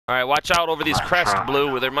Alright, watch out over these crests,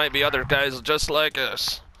 Blue, where there might be other guys just like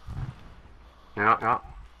us. Yep. Out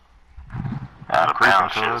of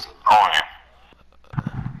bounds, shit. Oh, yeah.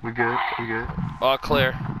 We good. All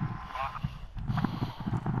clear.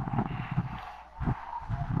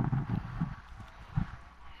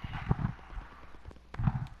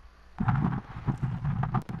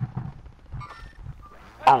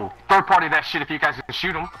 Oh, third party that shit if you guys can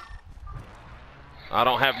shoot him. I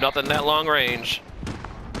don't have nothing that long range.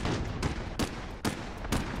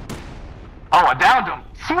 Oh, I downed him.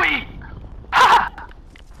 Sweet. Ha!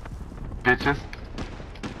 Bitches.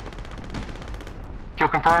 Kill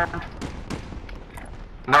confirmed.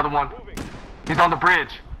 Another one. He's on the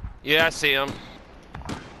bridge. Yeah, I see him.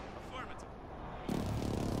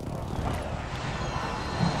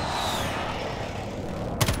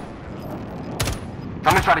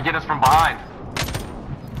 Someone's trying to get us from behind.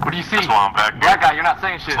 What do you see? That's why I'm back here. Black guy, you're not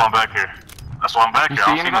saying shit. That's why I'm back here. That's why I'm back here.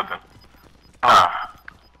 I don't see nothing.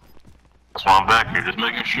 That's why I'm back here, just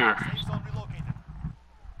making sure.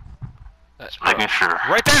 Just making sure.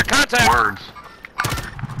 Right there, contact! Words.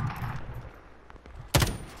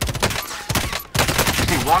 You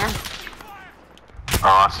see one?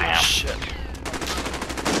 Oh, I see him. Shit.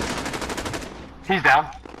 He's down.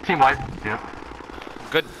 Team wipe. Yep.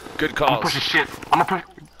 Good I'm calls. gonna push his shit.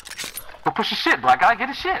 Go push his shit, black guy. Get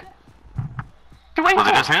his shit. You waiting Was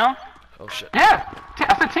for it just him? Oh shit. Yeah.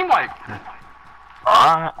 I said team wipe.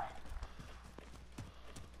 Alright.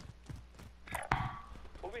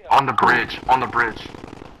 On the bridge. Alright.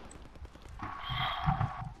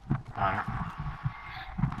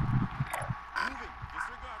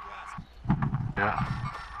 Yeah.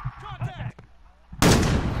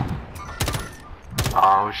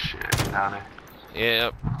 Oh shit. Down there.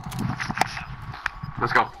 Yep.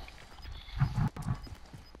 Let's go.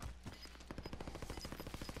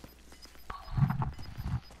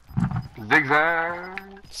 Zigzag.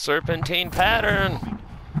 Serpentine pattern.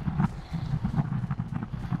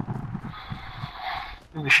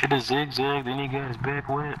 The shit is zigzag, then you got his back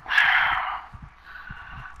wet.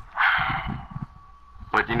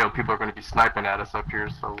 But you know people are going to be sniping at us up here,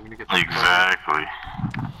 so we need to get Exactly.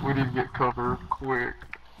 cover. We need to get cover quick.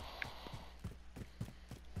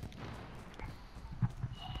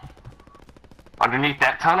 Underneath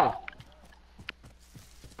that tunnel.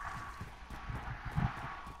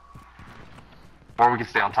 Or we can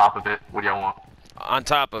stay on top of it. What do y'all want? On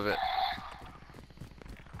top of it.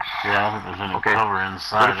 Yeah, I don't think there's any cover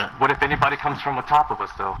inside it. What if anybody comes from the top of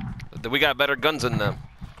us, though? We got better guns than them.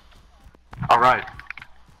 Alright.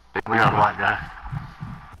 We got a black guy.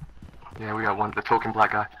 Yeah, we got one, the token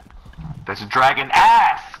black guy. That's dragging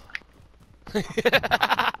ass! That's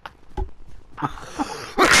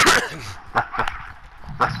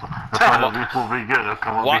why this will be good. They'll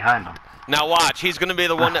come up behind him. Now watch, he's gonna be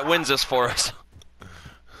the one that wins this for us.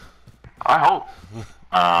 I hope.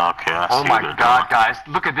 Okay, I see. Oh my god, guys,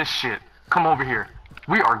 look at this shit. Come over here.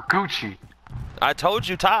 We are Gucci. I told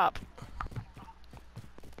you top.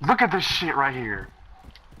 Look at this shit right here.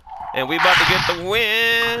 And we about to get the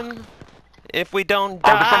win. If we don't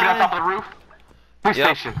die. Oh, there's somebody on top of the roof? Police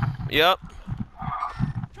station. Yep.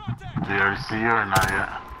 Do you already see you or not yet?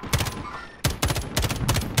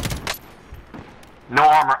 No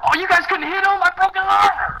armor. Oh, you guys couldn't hit him? I broke his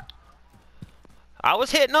armor. I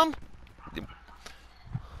was hitting him.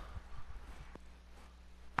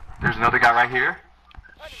 There's another guy right here.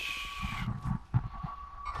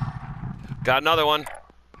 Got another one.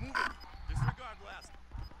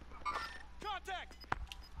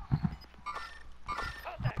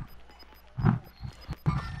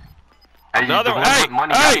 Hey, another one. Hey,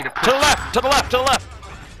 hey, to the left, to the left, to the left.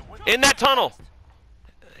 In that tunnel.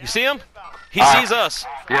 You see him? He sees us.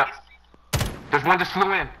 Yep. There's one just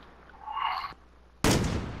flew in.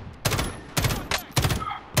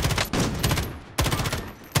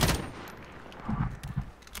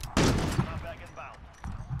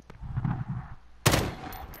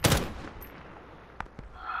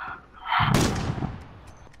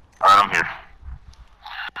 Alright, I'm here.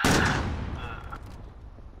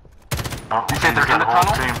 Oh, you said they're in the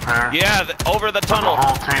tunnel? Yeah, over the tunnel. The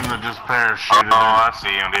whole team that just parachuted in. I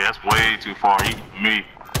see him. That's way too far. Me.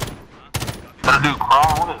 That dude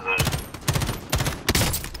crawl? What is that?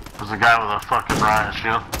 There's a guy with a fucking riot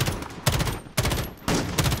shield.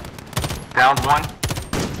 Down one.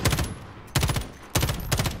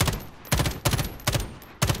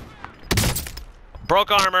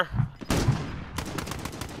 Broke armor.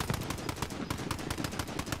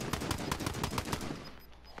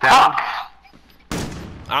 Down.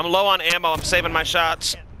 I'm low on ammo. I'm saving my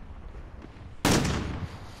shots.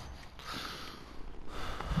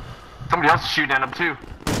 Somebody else is shooting at him too.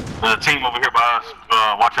 There's a team over here by us.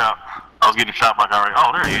 Watch out. I was getting shot by a guy already.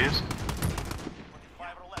 Oh, there he is.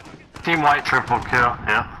 Team white. Triple kill.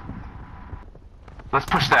 Yeah. Let's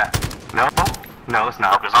push that. No? No, let's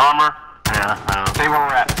not. Broke his armor. Yeah. Stay where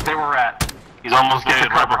we're at. Stay where we're at. He's almost Let's dead.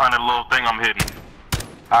 get Right cover. behind that little thing I'm hitting.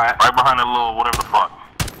 Alright. Right behind that little whatever the fuck.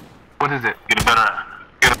 What is it? Get a better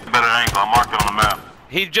angle. I marked it on the map.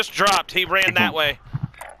 He just dropped. He ran that way.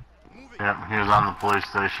 Yep, he was on the police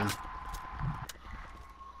station.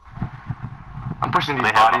 I'm pushing these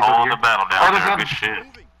They have bodies the over whole here. of the battle down Oh, there's there. another- Good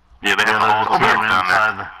shit. Yeah, they Yeah, have the whole there's a team team down there.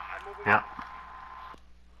 inside the... Yep.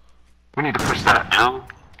 We need to push Is that that. a dude?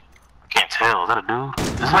 I can't tell. Is that a dude?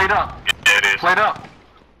 Plate up. Yeah, it is. Plate up.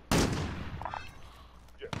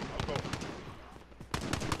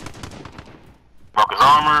 Broke his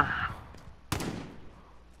armor.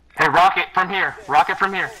 Hey, rocket from here. Rocket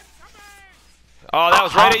from here. Oh, that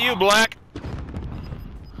was right at you, Black.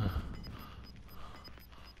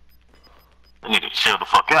 We need to chill the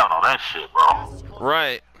fuck out. All that shit, bro.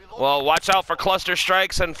 Right. Well, watch out for cluster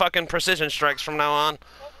strikes and fucking precision strikes from now on.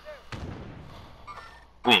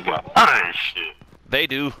 We ain't got none of this shit. They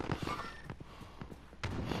do.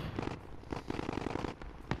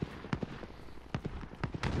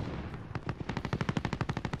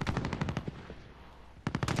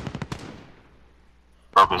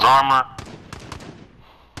 Broke his armor.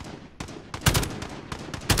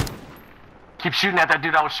 Keep shooting at that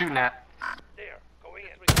dude I was shooting at.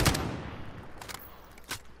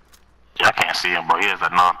 Yeah, I can't see him, bro. He has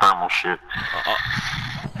that non-thermal shit.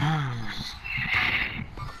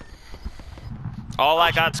 All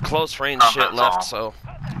I got's close range Not shit that left, tall. so.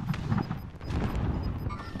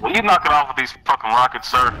 Will you knock it off with these fucking rockets,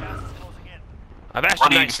 sir? I've Why actually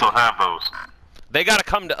do you still have those? They gotta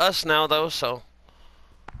come to us now, though, so.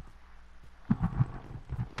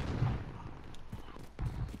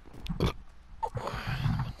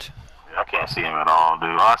 I can't see him at all, dude.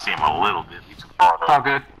 I see him a little bit. He's too far It's all though.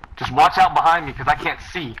 good. Just watch out behind me because I can't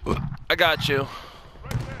see. I got you.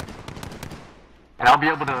 And I'll be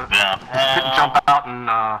able to Yeah. jump out and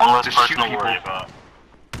Unless just shoot person to people. worry about.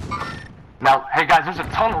 Now, hey guys, there's a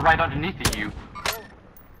tunnel right underneath of you.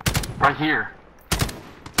 Right here.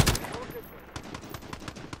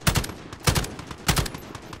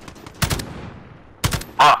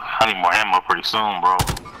 Fuck, I need more ammo pretty soon, bro.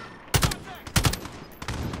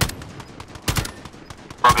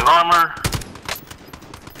 Broke his armor.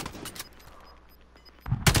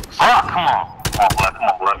 Fuck, come on. Come on, Black. Come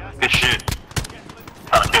on, Black. Good shit.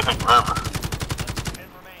 Trying to kill him forever.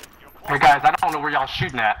 Hey guys, I don't know where y'all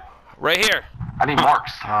shooting at. Right here. I need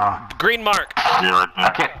marks. Green mark. Yeah, right there. I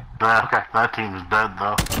can't. That team's dead,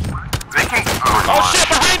 though. They can't. Oh shit,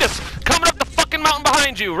 behind us! Coming up the fucking mountain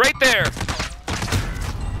behind you, right there.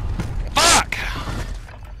 Fuck!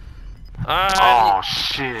 Oh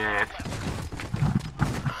shit.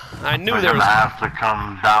 I knew They're there gonna was. have to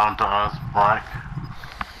come down to us, Black.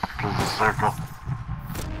 There's a circle.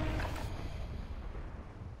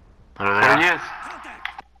 There they There are. he is.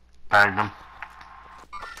 Tagged him.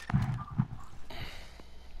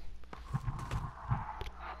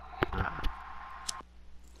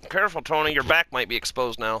 Careful, Tony, your back might be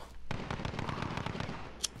exposed now.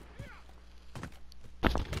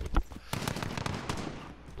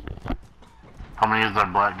 How many is there,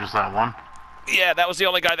 Black? Just that one? Yeah, that was the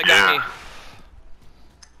only guy that got me.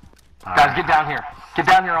 Guys, get down here. Get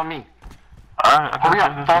down here on me. Alright, Hurry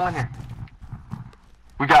up. Fall in here.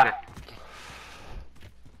 We got it.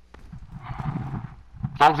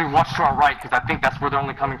 As long as we watch to our right, because I think that's where they're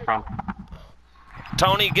only coming from.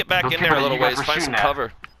 Tony, get back Those in there people a little you guys ways. were Find some shooting at.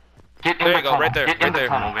 cover. Get in There the you go, tunnel. right there, Get in right the there.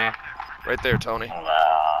 tunnel, man. Right there, Tony.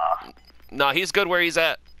 Nah. No, he's good where he's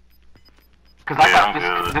at. Because I Yeah, got I'm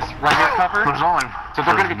good. this right here covered. There's only... So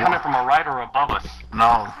they're going to there's be coming one- from a right or above us.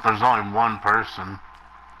 No, there's only one person.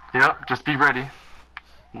 Yep, just be ready.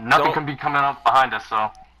 Nothing Don't- can be coming up behind us,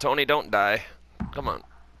 so. Tony, don't die. Come on.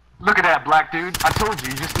 Look at that, black dude. I told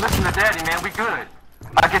you, just listen to daddy, man. We good.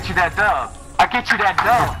 I get you that dub. I get you that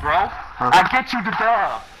dub, bro. I get you the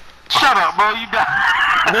dub. Shut up, bro. You got.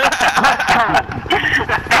 Let's go.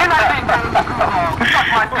 And I think that was cool. Suck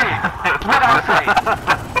my dick. What I say?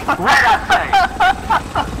 What I say?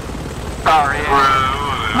 Sorry.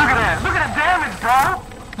 Look at that. Look at the damage, bro.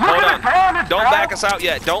 Look Hold at on. the damage, Don't bro. back us out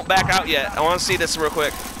yet. Don't back out yet. I want to see this real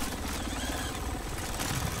quick.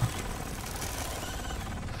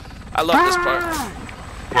 I love this part.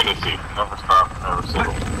 Let me see. Never stop. Never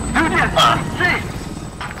settle. Dude, yes, sick.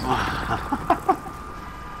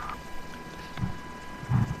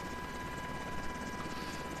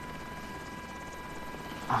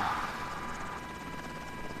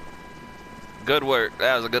 Good work.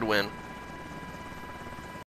 That was a good win.